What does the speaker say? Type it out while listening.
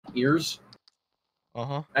ears.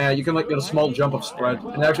 Uh-huh. And you can like get a small jump of spread,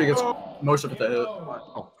 and it actually gets most of it to hit.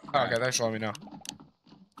 Oh, okay, thanks for letting me know.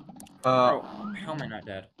 Bro, how am I not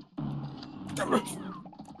dead?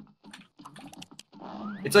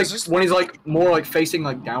 It's like when he's like more like facing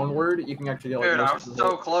like downward, you can actually get like. Dude, I most was of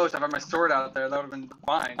so it. close. I had my sword out there. That would have been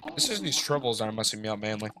fine. This is these triples that are messing me up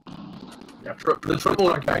mainly. Yeah, the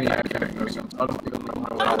triple on Cagney actually makes no sense. I don't even know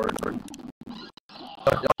how that works.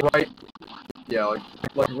 Yeah, right. Yeah,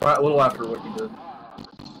 like right, a little after what you did.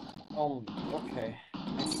 Oh, okay.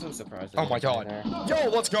 I'm so surprised. Oh my god. Yo,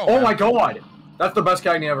 let's go. Oh man. my god! That's the best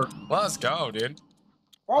Cagney ever. Let's go, dude.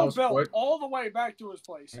 Bro built all the way back to his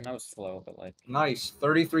place. I mean, that was slow, but like. Nice.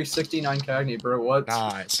 3369 Cagney, bro. What?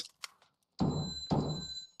 Nice.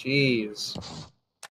 Jeez.